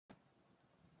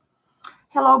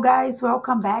Hello guys,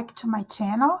 welcome back to my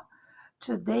channel.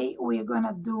 Today we're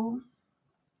gonna do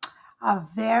a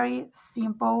very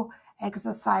simple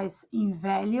exercise in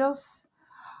values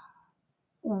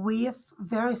with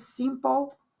very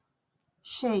simple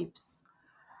shapes.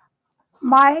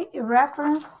 My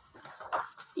reference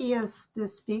is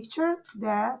this picture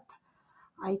that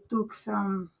I took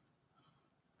from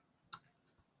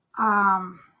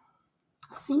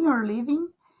senior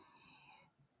living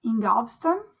in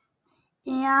Galveston,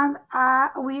 and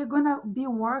we're gonna be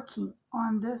working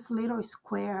on this little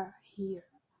square here.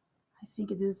 I think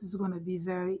this is going to be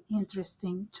very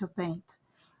interesting to paint.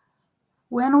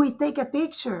 When we take a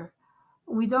picture,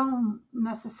 we don't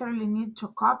necessarily need to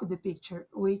copy the picture.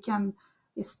 We can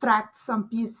extract some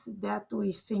piece that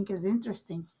we think is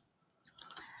interesting.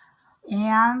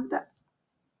 And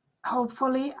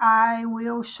hopefully I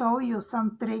will show you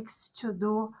some tricks to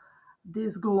do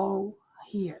this glow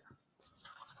here.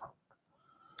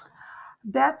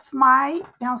 That's my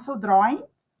pencil drawing,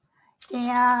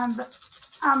 and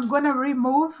I'm going to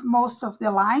remove most of the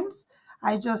lines.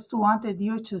 I just wanted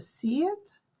you to see it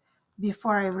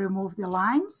before I remove the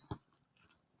lines.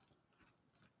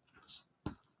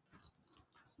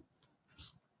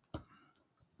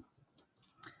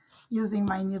 Using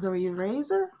my needle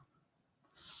eraser,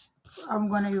 I'm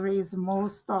going to erase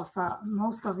most of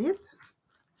it.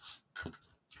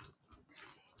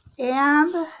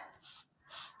 And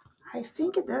I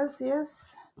think this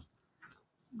is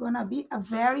going to be a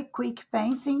very quick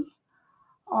painting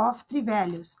of three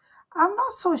values. I'm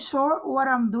not so sure what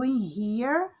I'm doing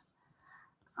here.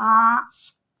 I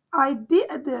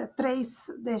did trace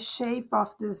the shape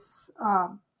of this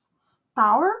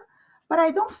tower, but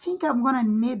I don't think I'm gonna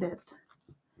need it.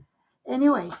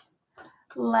 Anyway,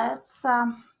 let's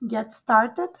get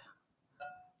started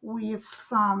with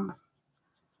some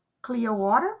clear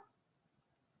water.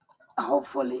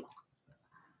 Hopefully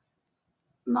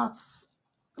not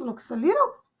looks a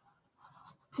little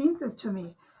tinted to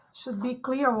me. Should be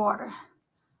clear water.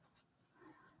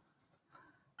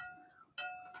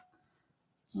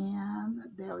 And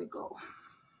there we go.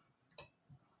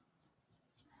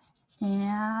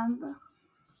 And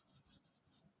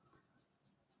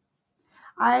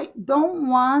I don't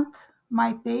want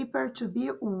my paper to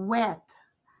be wet.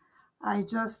 I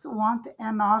just want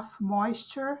enough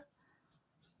moisture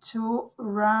to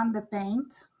run the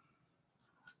paint.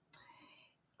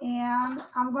 And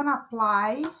I'm gonna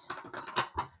apply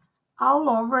all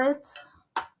over it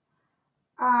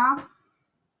a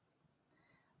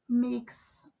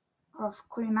mix of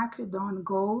Quinacridone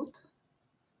Gold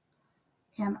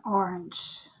and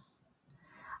orange.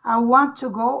 I want to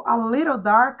go a little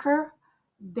darker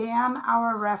than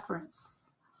our reference.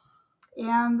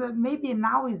 And maybe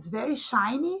now it's very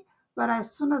shiny, but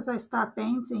as soon as I start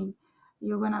painting,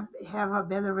 you're gonna have a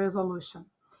better resolution.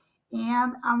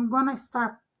 And I'm gonna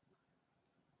start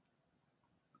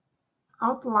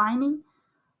outlining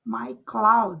my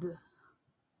cloud.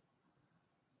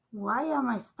 Why am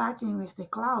I starting with the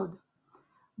cloud?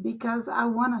 Because I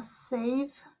wanna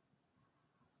save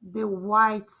the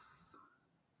whites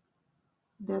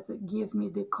that give me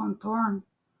the contour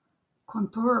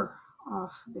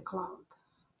of the cloud.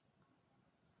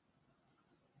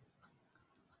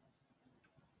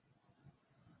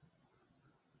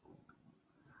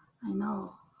 I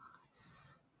know,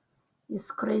 it's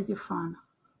crazy fun.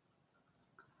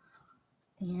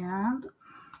 And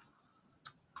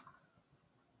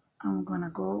I'm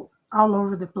gonna go all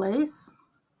over the place.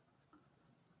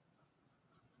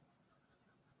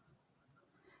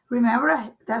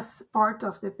 Remember, this part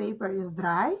of the paper is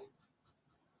dry.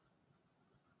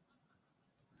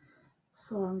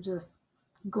 So I'm just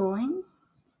going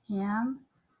and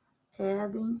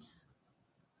adding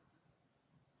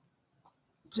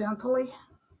gently.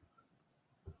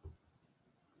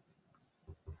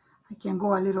 I can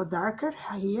go a little darker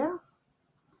here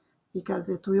because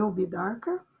it will be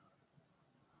darker.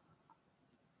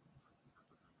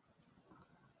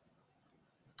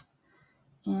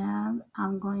 And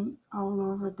I'm going all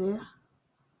over the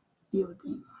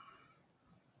building.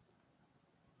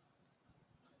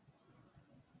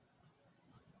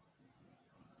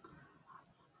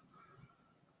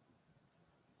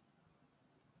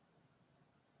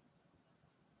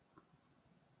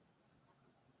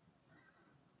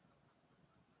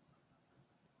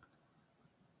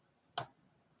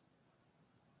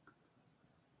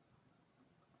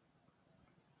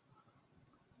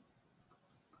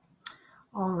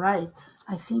 All right,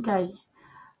 I think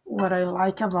what I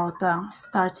like about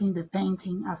starting the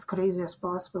painting as crazy as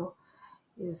possible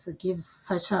is it gives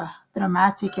such a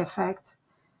dramatic effect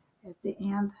at the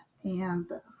end.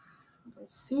 And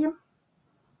let's see,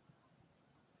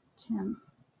 Can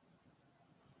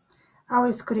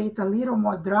always create a little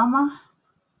more drama.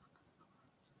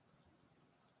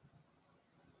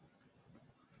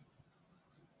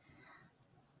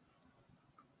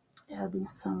 Adding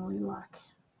some lilac.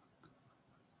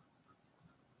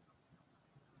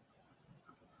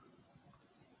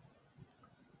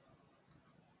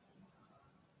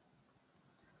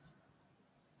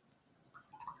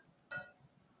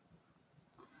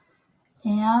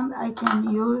 And I can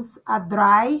use a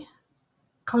dry,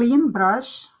 clean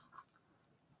brush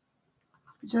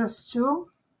just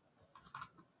to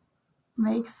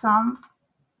make some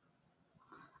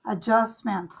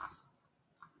adjustments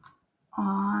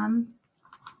on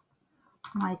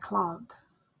my cloud.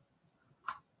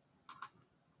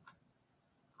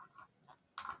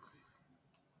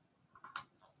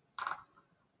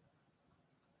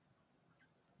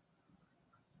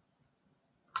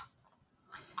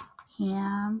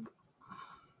 And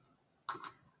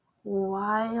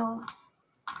while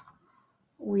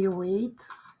we wait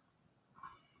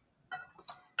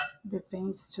the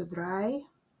paints to dry,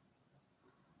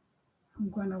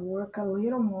 I'm going to work a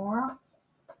little more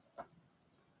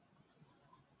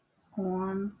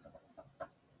on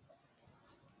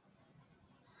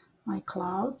my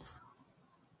clouds.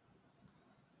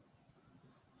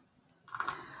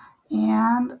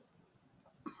 And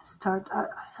start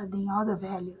adding all the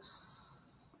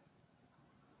values.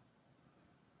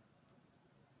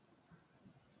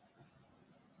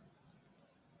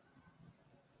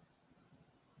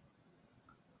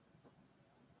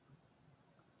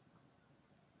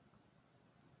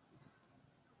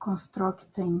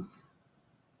 Constructing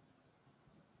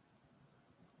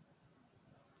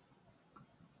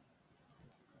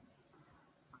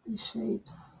the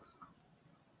shapes.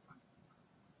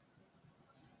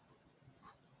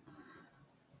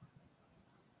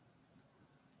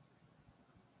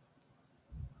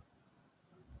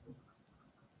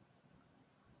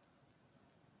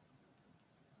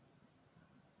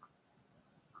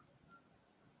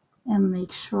 And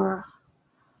make sure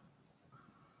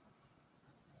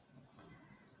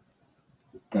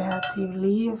that you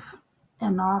leave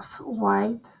enough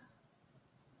white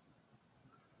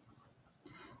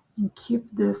and keep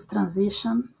this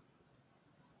transition.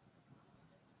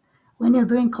 When you're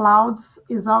doing clouds,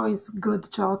 it's always good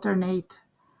to alternate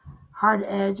hard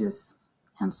edges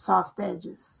and soft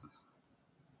edges.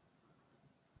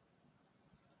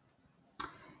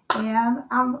 And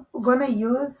I'm gonna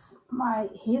use my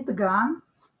heat gun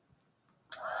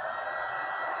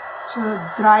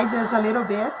to dry this a little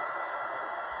bit,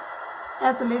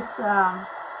 at least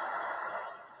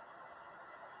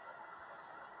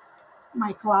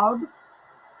my cloud.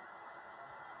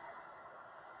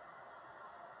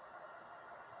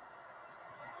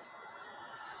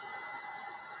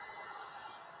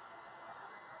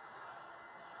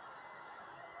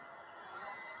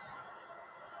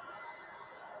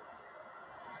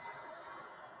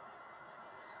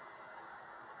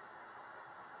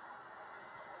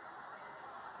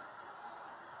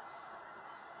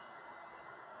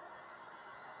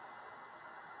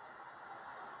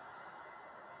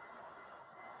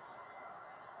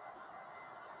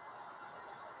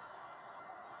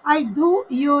 I do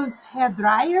use hair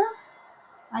dryer.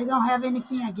 I don't have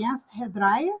anything against hair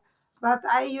dryer, but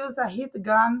I use a heat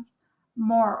gun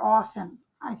more often.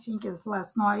 I think it's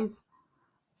less noise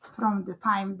from the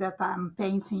time that I'm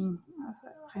painting.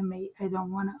 I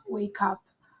don't want to wake up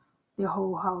the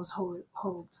whole household.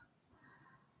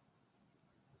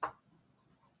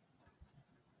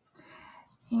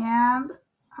 And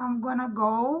I'm gonna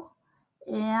go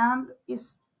and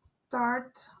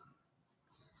start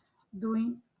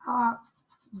doing a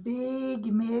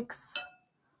big mix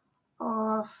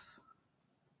of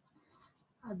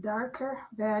a darker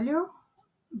value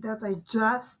that I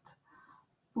just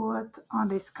put on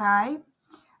the sky.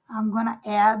 I'm gonna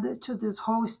add to this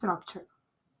whole structure.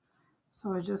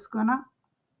 So I'm just gonna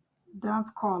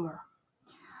dump color.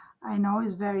 I know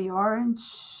it's very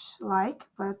orange-like,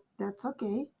 but that's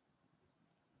okay.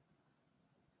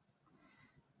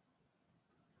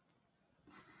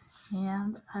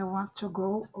 And I want to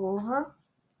go over.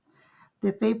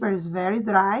 The paper is very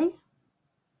dry,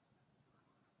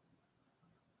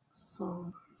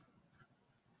 so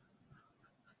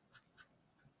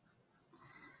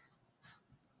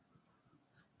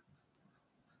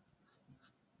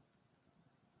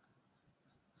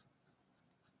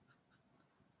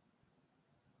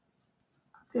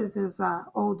this is an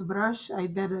old brush. I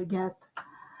better get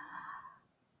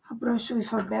a brush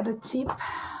with a better tip.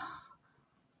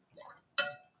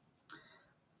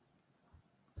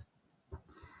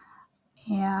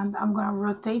 And I'm gonna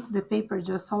rotate the paper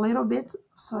just a little bit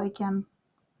so I can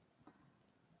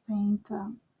paint.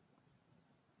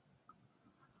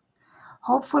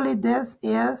 Hopefully this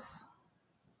is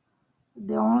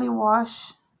the only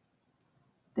wash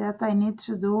that I need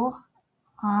to do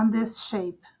on this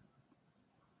shape.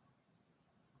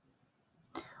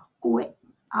 Wait,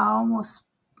 I almost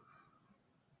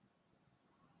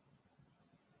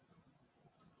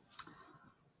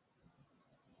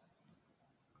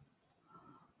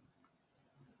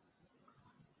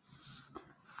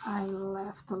I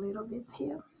left a little bit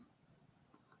here.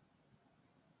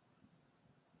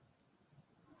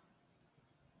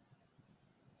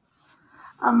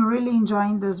 I'm really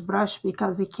enjoying this brush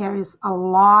because it carries a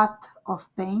lot of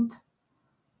paint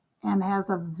and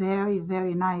has a very,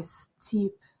 very nice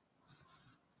tip,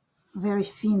 very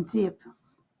thin tip.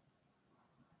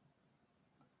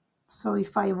 So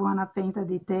if I want to paint a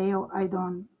detail, I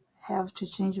don't have to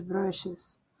change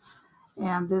brushes.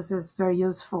 And this is very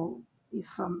useful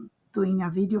if I'm doing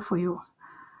a video for you.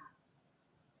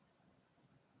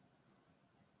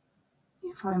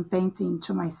 If I'm painting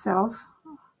to myself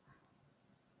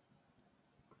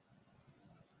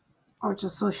or to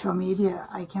social media,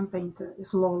 I can paint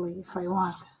slowly if I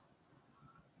want.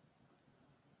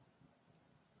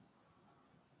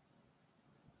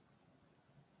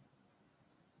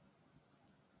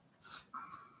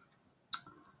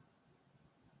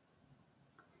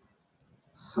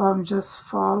 So I'm just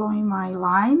following my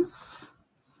lines.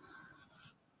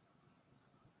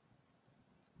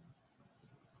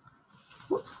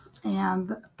 Oops,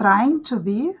 and trying to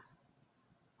be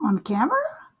on camera.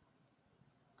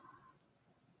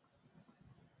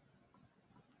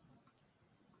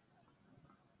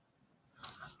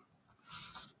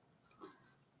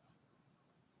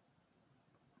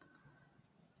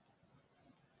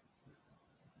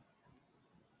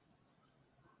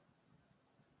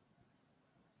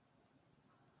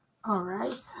 All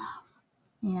right,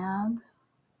 and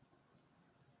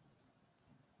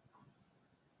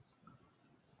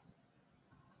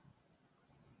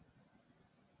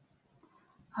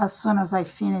as soon as I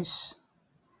finish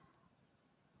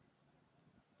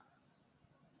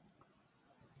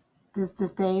these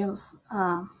details,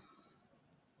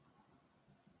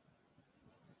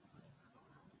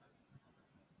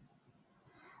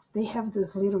 they have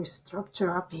this little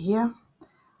structure up here.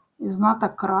 It's not a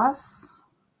cross.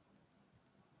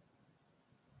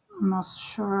 I'm not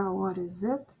sure what is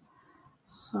it.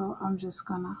 So I'm just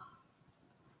gonna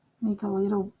make a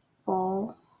little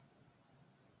ball,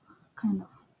 kind of.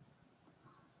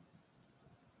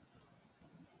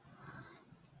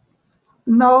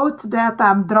 Note that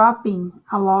I'm dropping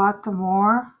a lot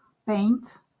more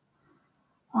paint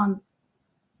on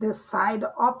the side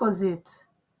opposite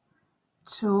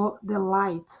to the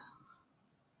light.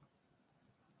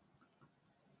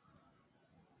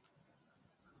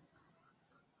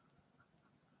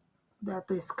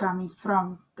 That is coming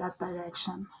from that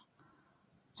direction.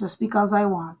 Just because I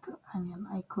want. I mean,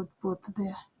 I could put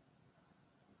the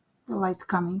light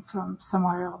coming from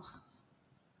somewhere else.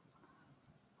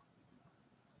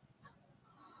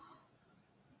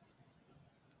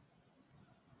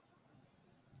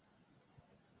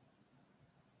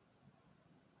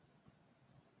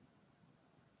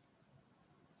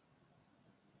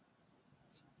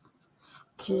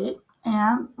 Okay,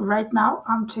 and right now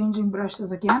I'm changing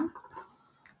brushes again.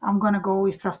 I'm gonna go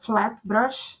with a flat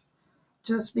brush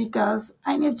just because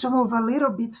I need to move a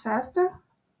little bit faster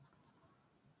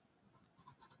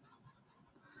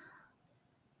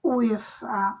with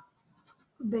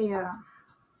the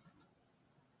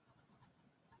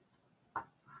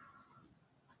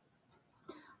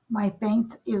my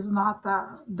paint is not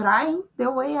drying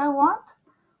the way I want,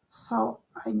 so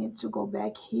I need to go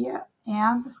back here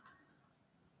and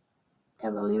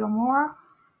add a little more.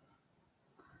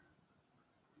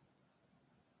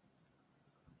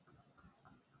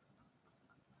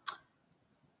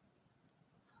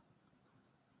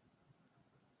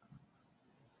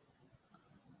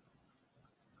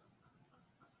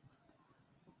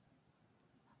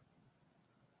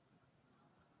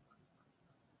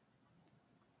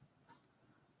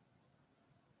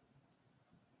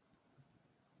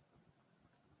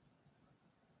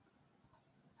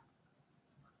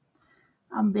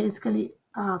 I'm basically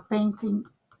painting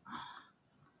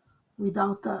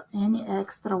without any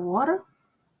extra water.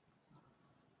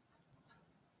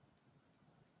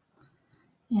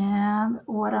 And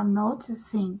what I'm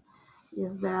noticing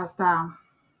is that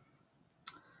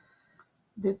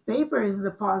the paper is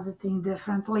depositing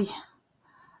differently.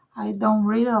 I don't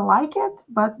really like it,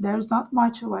 but there's not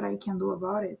much what I can do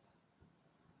about it.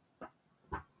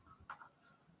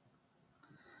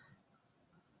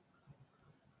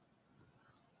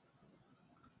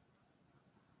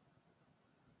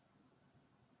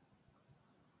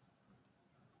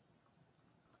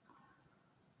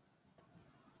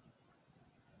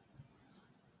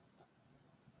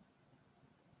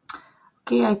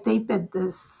 Okay, I taped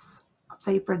this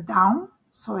paper down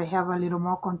so I have a little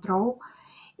more control,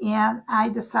 and I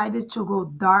decided to go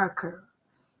darker,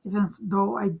 even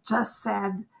though I just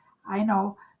said I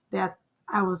know that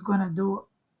I was gonna do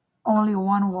only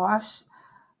one wash,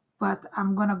 but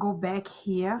I'm gonna go back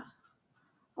here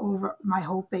over my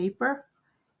whole paper,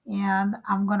 and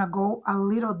I'm gonna go a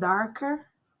little darker.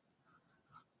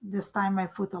 This time I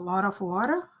put a lot of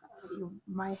water. You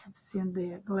might have seen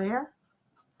the glare.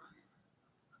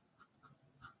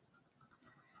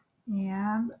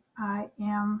 And I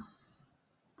am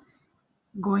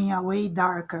going away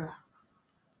darker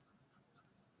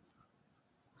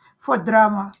for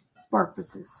drama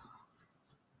purposes.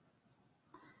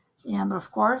 And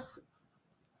of course,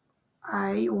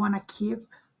 I want to keep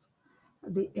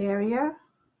the area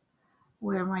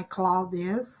where my cloud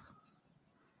is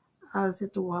as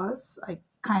it was. I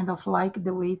kind of like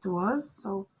the way it was,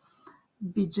 so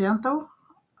be gentle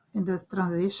in this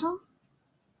transition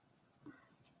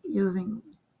using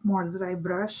more dry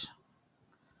brush.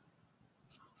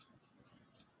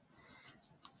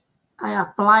 I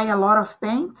apply a lot of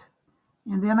paint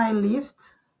and then I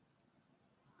lift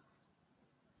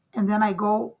and then I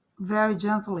go very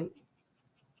gently,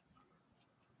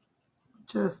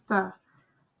 just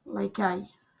like I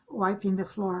wiping the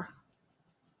floor,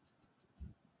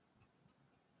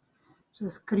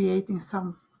 just creating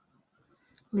some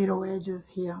little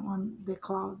edges here on the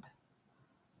cloud.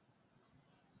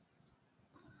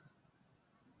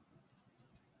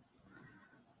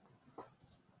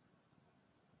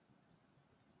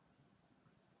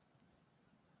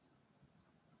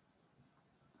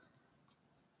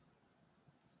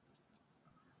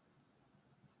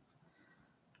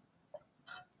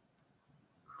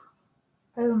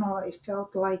 I don't know, I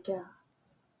felt like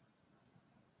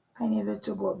I needed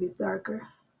to go a bit darker.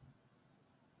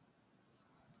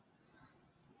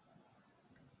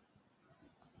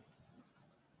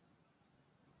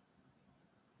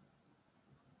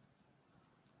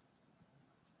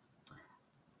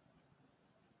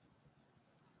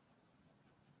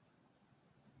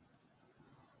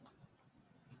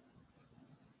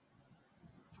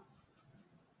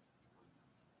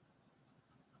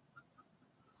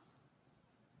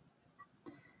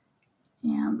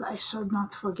 And I should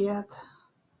not forget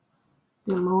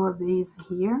the lower base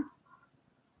here.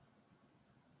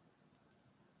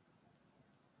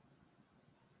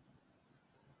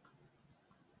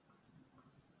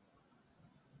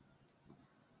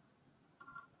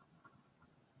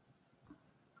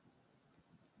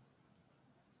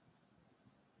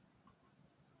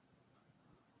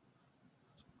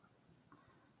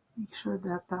 Make sure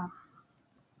that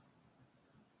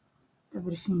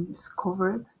everything is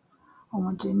covered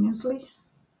homogeneously.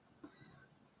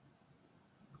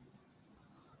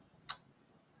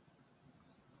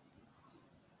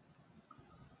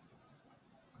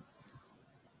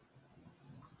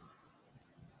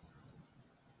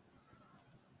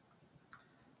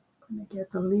 I'm gonna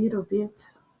get a little bit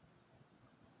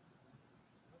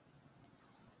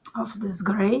of this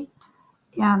gray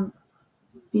and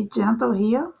be gentle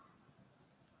here,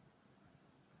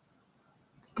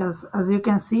 because as you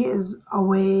can see is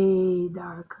way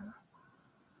darker,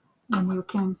 and you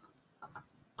can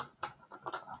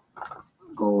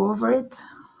go over it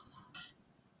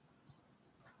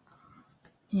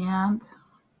and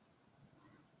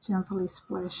gently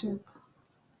splash it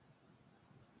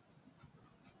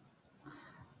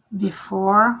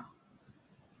before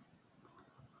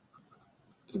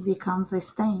it becomes a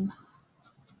stain.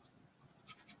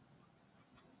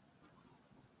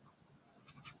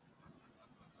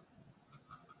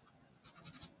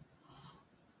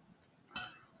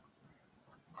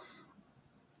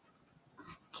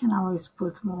 Can always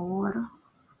put more water.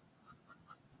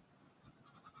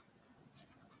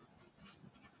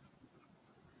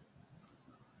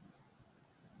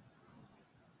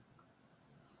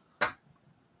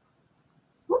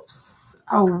 Oops,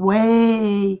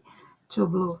 way too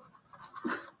blue.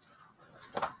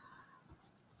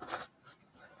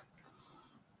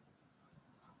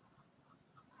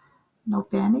 No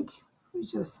panic, we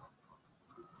just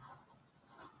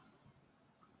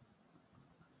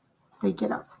take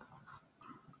it up.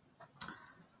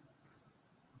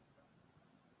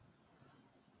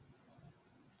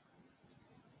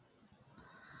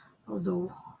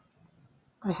 Although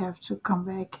I have to come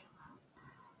back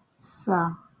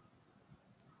some.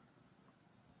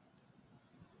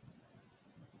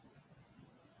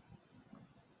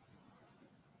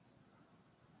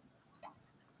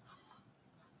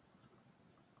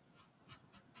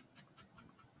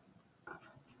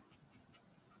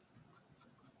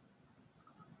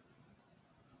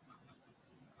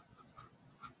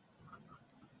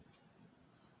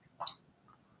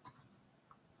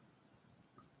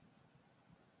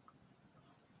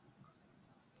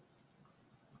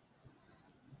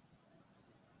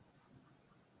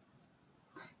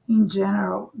 In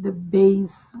general, the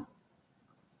base,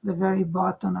 the very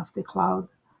bottom of the cloud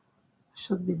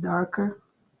should be darker,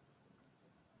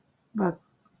 but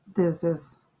this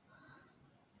is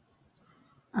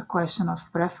a question of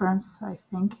preference, I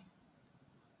think.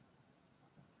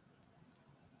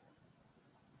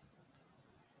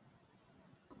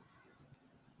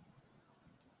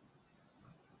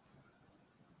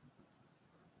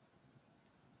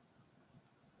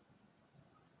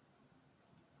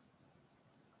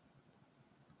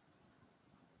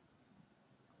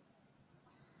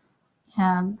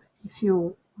 And if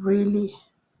you really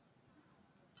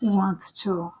want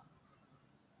to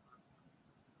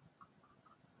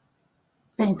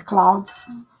paint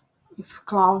clouds, if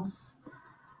clouds,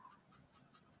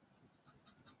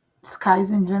 skies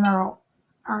in general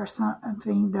are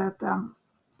something that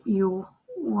you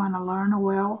want to learn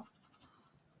well,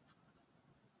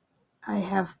 I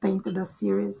have painted a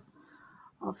series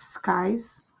of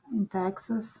skies in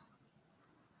Texas,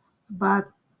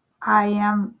 but I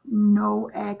am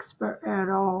no expert at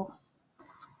all.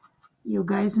 You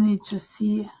guys need to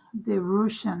see the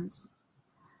Russians.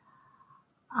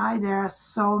 There are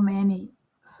so many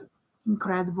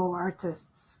incredible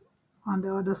artists on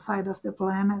the other side of the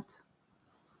planet.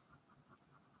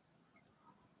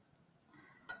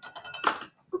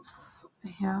 Oops.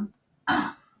 And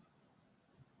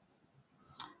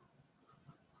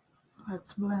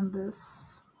let's blend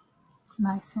this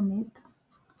nice and neat,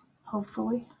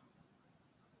 hopefully.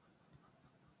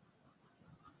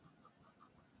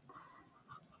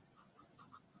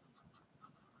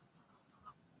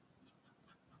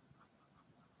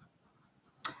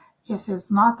 If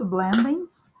it's not blending,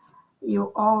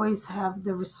 you always have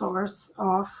the resource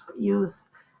of use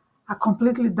a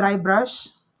completely dry brush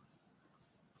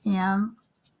and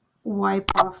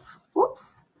wipe off,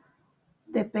 oops,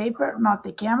 the paper, not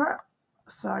the camera.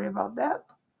 Sorry about that.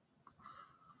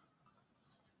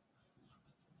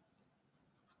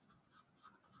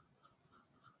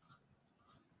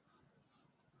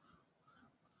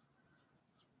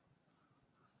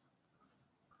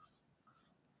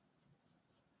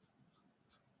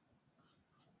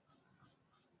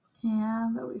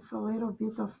 And with a little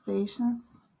bit of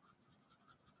patience,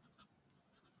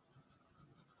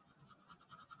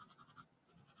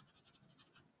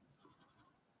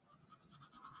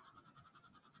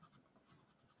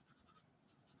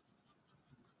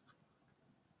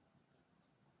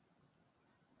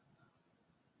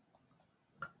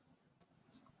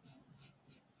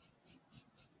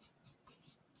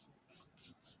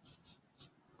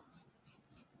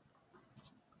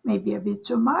 maybe a bit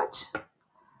too much,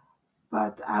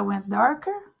 but I went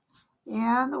darker,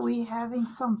 and we having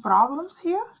some problems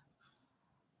here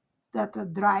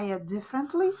that dry it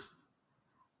differently.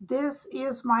 This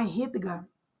is my heat gun.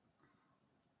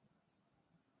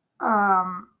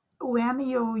 When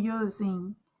you're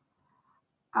using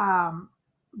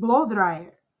blow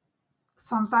dryer,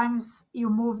 sometimes you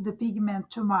move the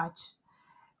pigment too much.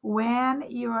 When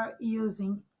you are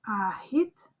using a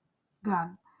heat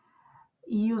gun,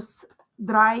 you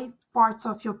dry parts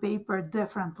of your paper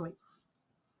differently.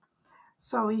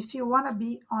 So if you want to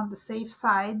be on the safe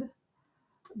side,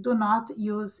 do not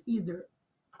use either.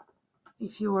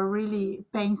 If you are really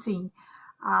painting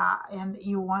and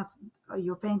you want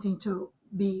your painting to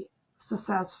be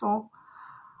successful,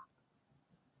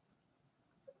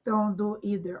 don't do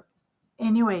either.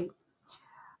 Anyway,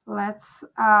 let's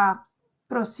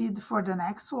proceed for the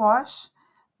next wash.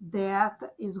 That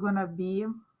is gonna be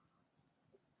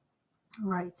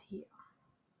right here.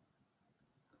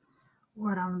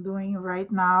 What I'm doing right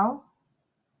now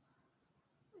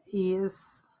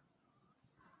is,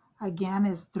 again,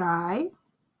 is dry.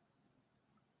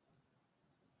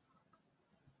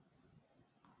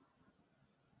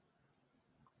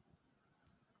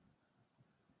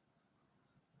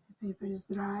 The paper is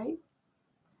dry.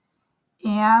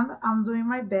 And I'm doing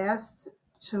my best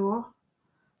to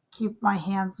keep my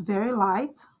hands very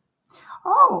light.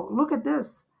 Oh, look at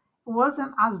this. It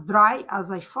wasn't as dry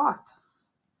as I thought.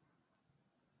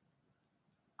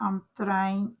 I'm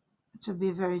trying to be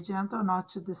very gentle, not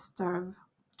to disturb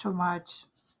too much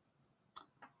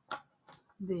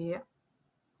the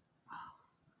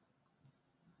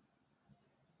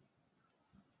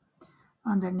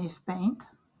underneath paint.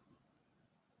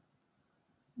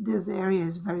 This area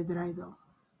is very dry though.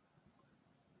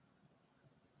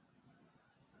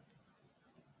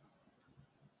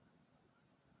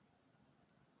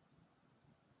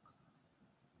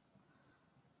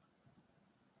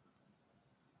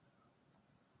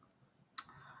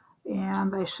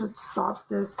 And I should stop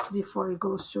this before it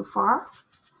goes too far.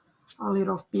 A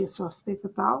little piece of paper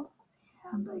towel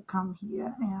and I come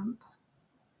here and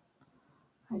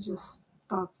I just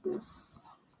stop this.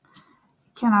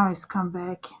 You can always come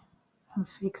back and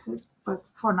fix it, but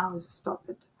for now I just stop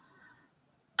it.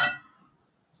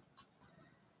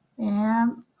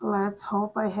 And let's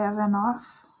hope I have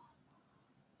enough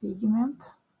pigment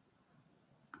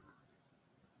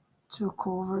to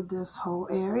cover this whole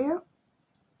area.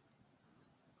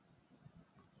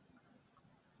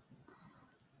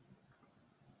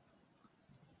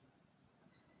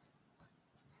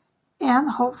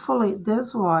 And hopefully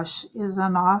this wash is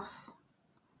enough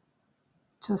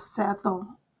to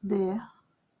settle the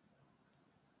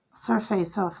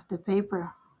surface of the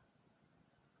paper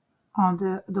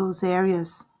on those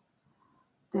areas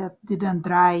that didn't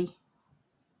dry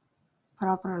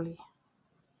properly.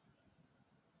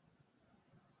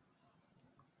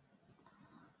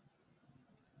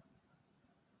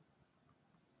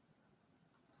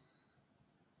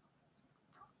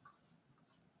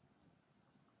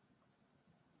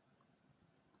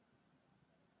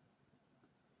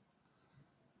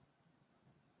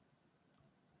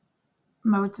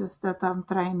 Notice that I'm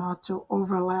trying not to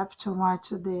overlap too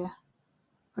much the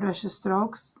brush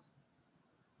strokes.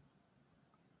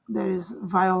 There is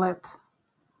violet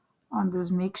on this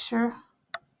mixture,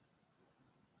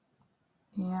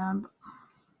 and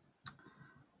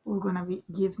we're gonna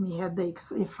give me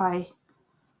headaches if I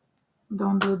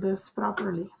don't do this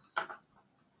properly.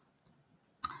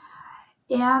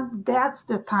 And that's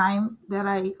the time that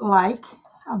I like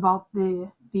about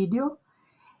the video,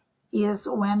 is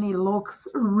when it looks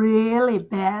really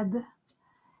bad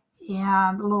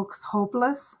and looks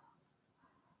hopeless.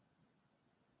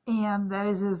 And that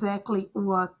is exactly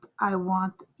what I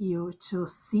want you to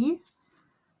see,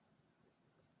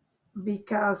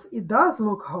 because it does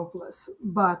look hopeless,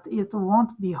 but it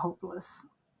won't be hopeless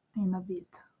in a bit.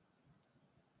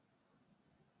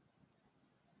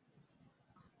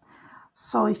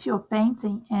 So if you're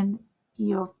painting and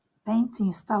your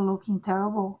painting start looking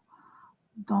terrible,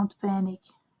 don't panic.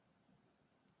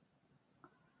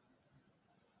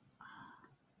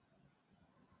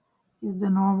 It's the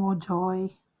normal joy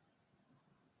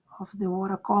of the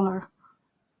watercolor.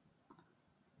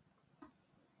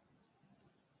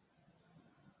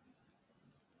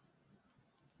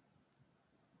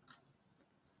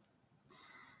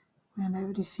 When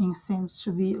everything seems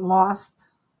to be lost,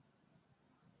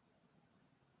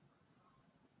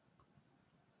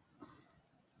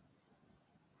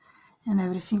 and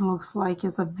everything looks like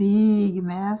it's a big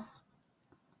mess,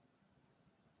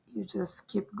 you just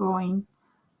keep going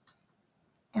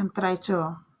and try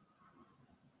to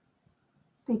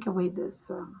take away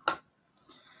these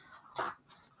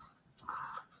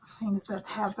things that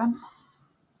happen.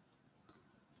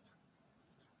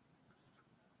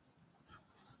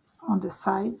 On the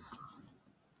sides.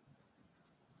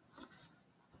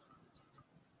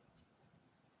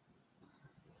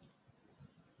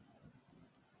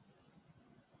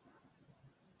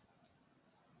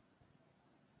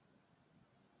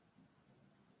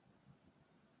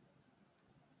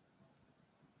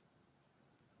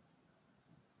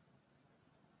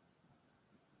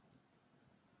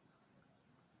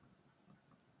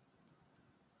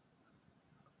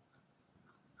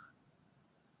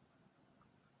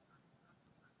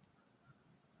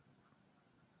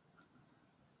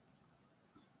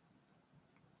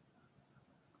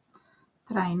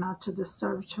 Try not to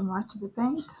disturb too much the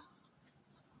paint.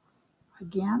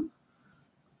 Again.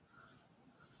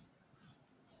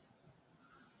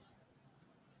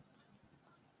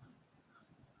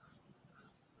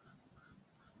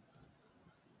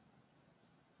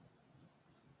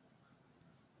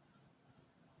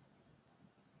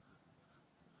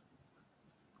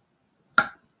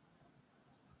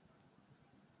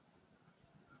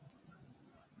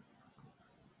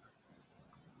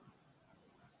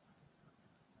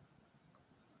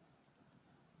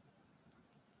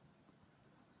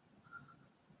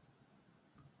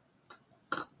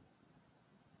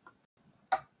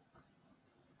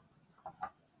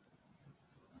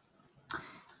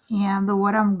 And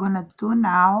what I'm gonna do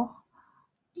now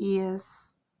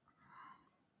is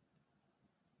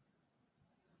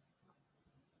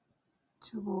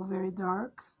to go very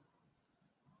dark.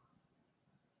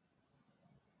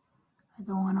 I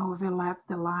don't want to overlap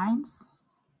the lines.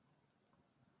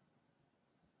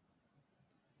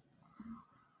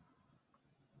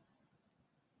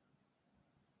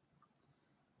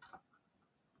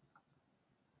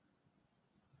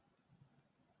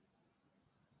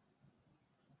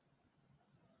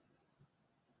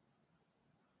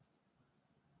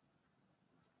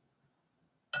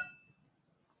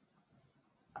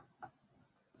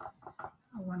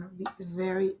 I want to be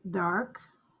very dark,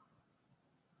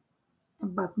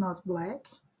 but not black.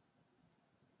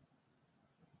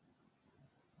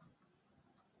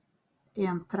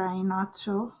 And try not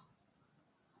to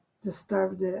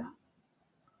disturb the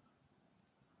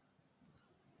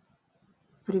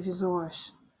previous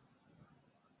wash.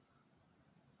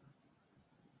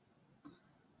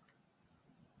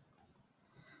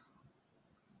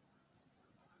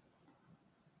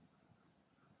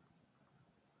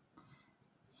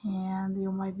 And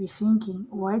you might be thinking,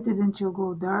 why didn't you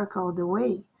go dark all the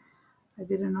way? I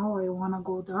didn't know I want to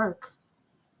go dark.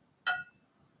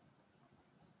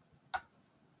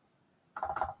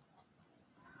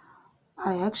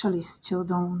 I actually still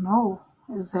don't know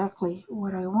exactly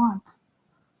what I want.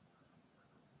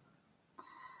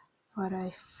 But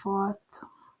I thought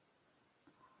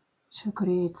to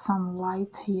create some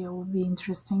light here would be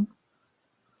interesting.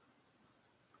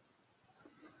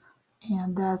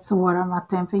 And that's what I'm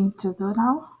attempting to do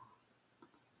now.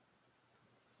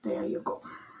 There you go.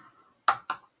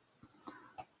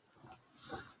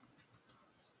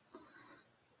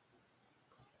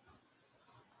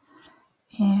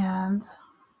 And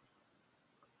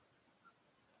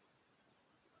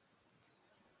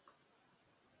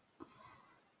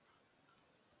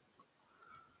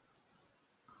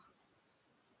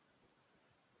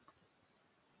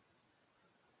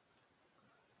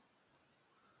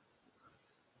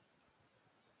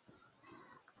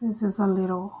this is a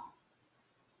little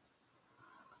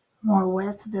more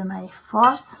wet than I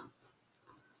thought.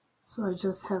 So I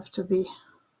just have to be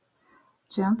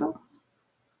gentle.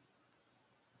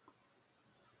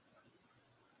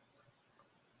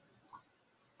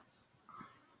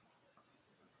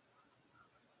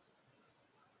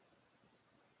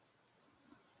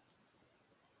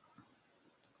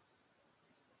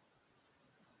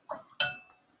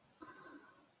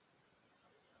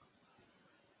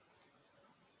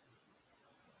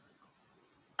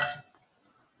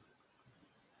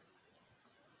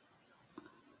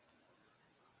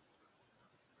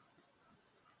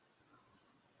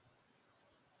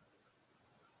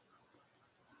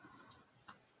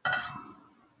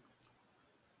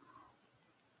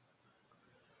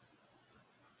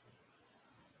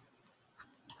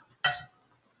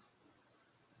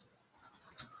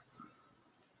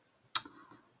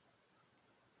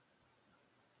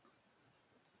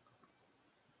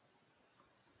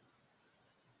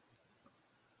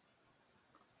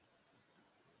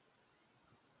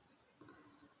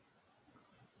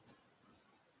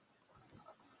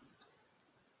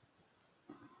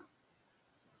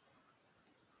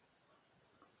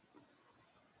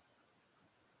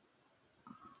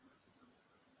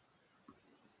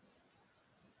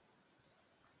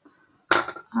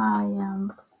 I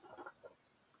am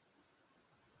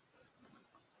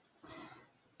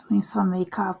doing some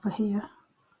makeup here,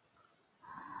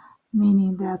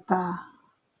 meaning that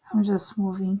I'm just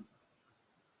moving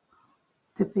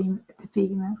the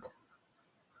pigment.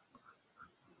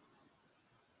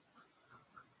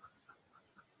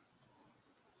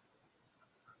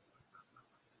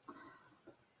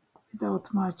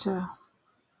 Without much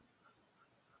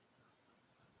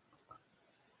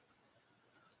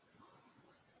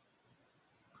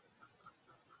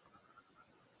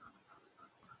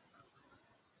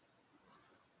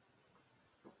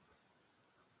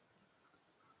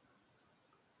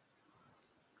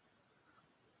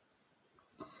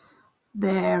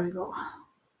there we go.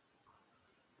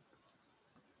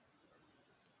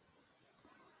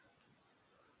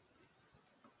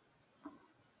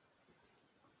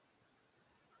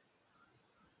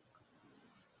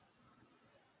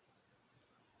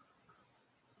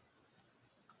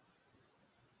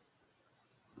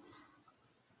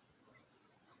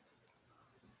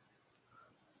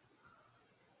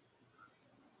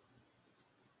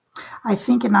 I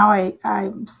think now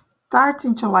I'm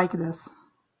starting to like this.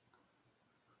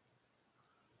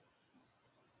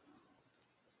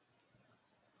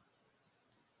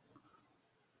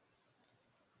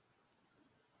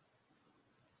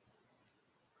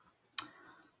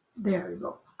 There we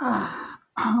go.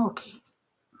 Okay.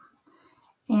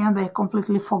 And I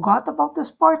completely forgot about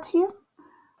this part here.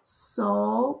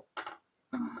 So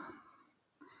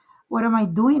what am I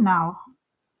doing now?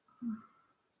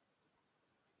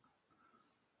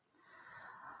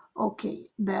 Okay,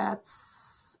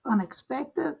 that's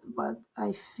unexpected, but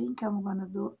I think I'm gonna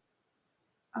do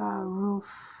a roof.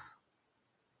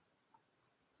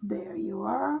 There you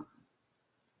are.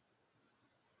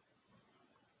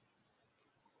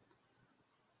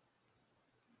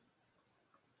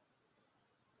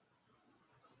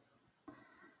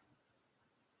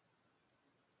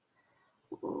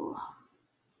 Oh.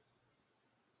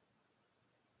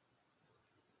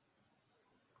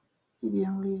 Maybe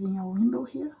I'm leaving a window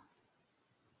here.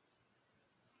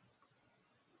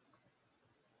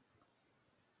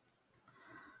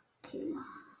 Okay.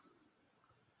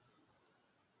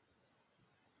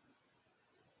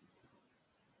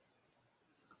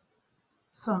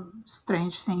 Some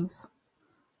strange things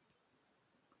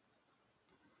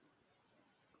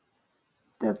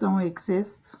that don't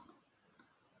exist,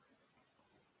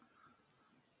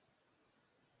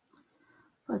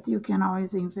 but you can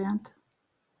always invent.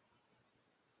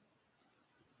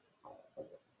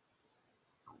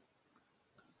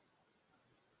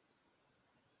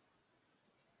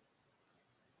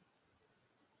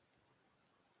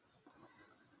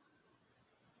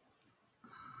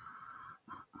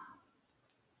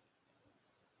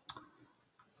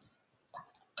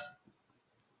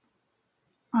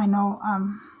 I know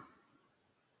I'm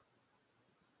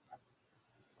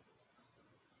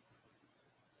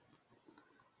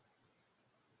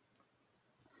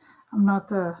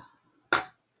not all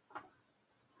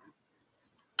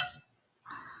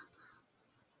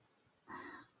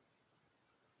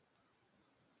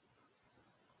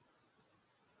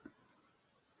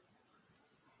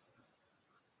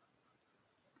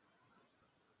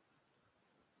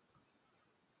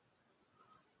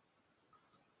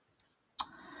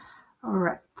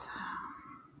right.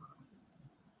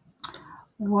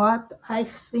 What I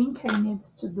think I need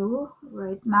to do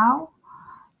right now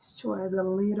is to add a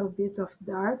little bit of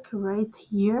dark right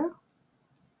here.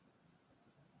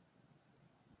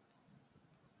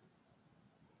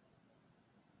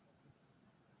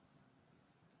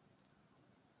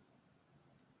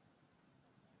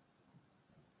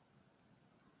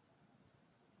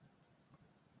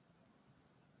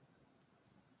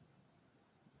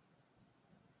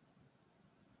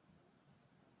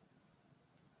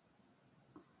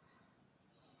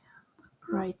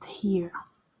 Right here.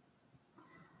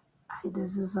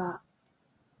 This is a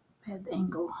bad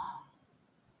angle.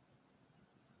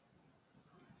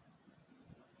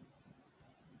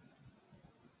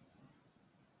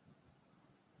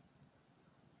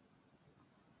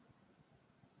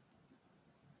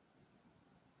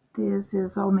 This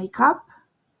is all makeup.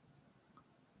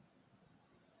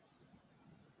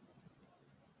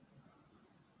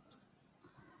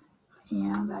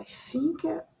 And I think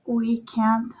we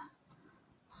can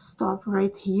stop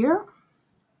right here.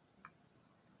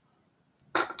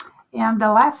 And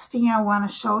the last thing I want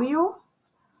to show you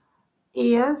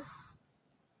is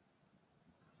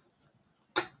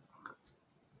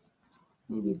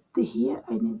maybe here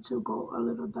I need to go a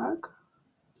little darker.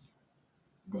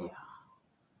 There.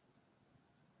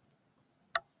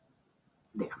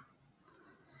 There.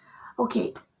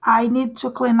 Okay, I need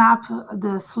to clean up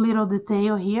this little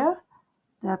detail here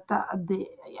that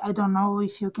I don't know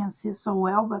if you can see so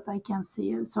well, but I can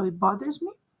see it, so it bothers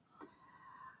me.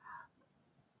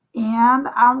 And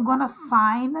I'm gonna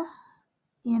sign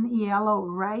in yellow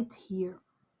right here.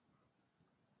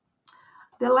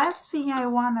 The last thing I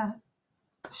wanna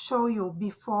show you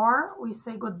before we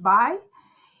say goodbye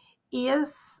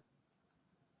is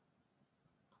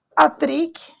a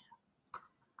trick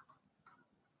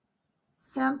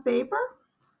sandpaper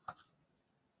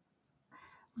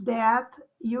that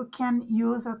you can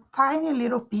use a tiny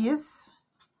little piece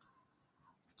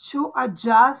to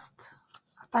adjust,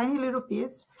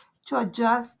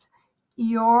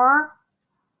 your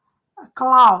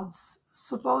clouds.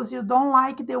 Suppose you don't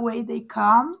like the way they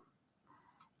come,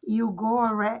 you go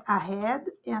ahead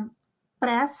and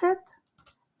press it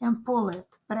and pull it,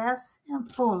 press and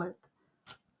pull it.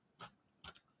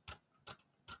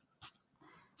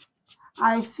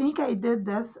 I think I did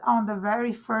this on the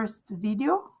very first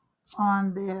video,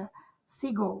 on the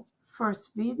Seagull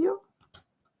first video.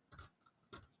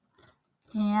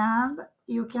 And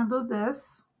you can do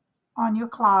this on your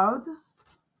cloud.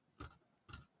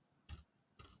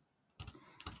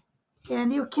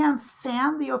 And you can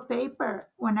sand your paper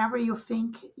whenever you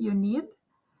think you need,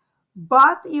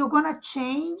 but you're gonna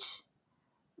change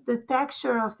the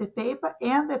texture of the paper,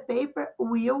 and the paper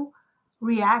will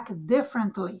react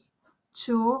differently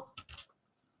to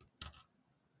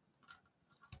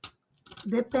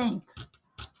the paint.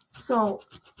 So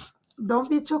don't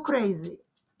be too crazy.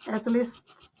 At least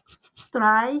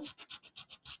try.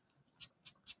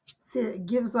 See, it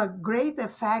gives a great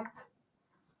effect,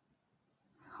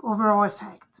 overall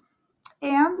effect.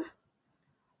 And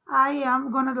I am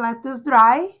gonna let this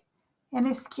dry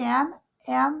and scan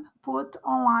and put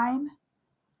online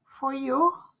for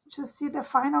you to see the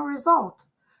final result.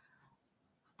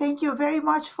 Thank you very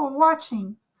much for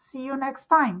watching. See you next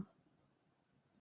time.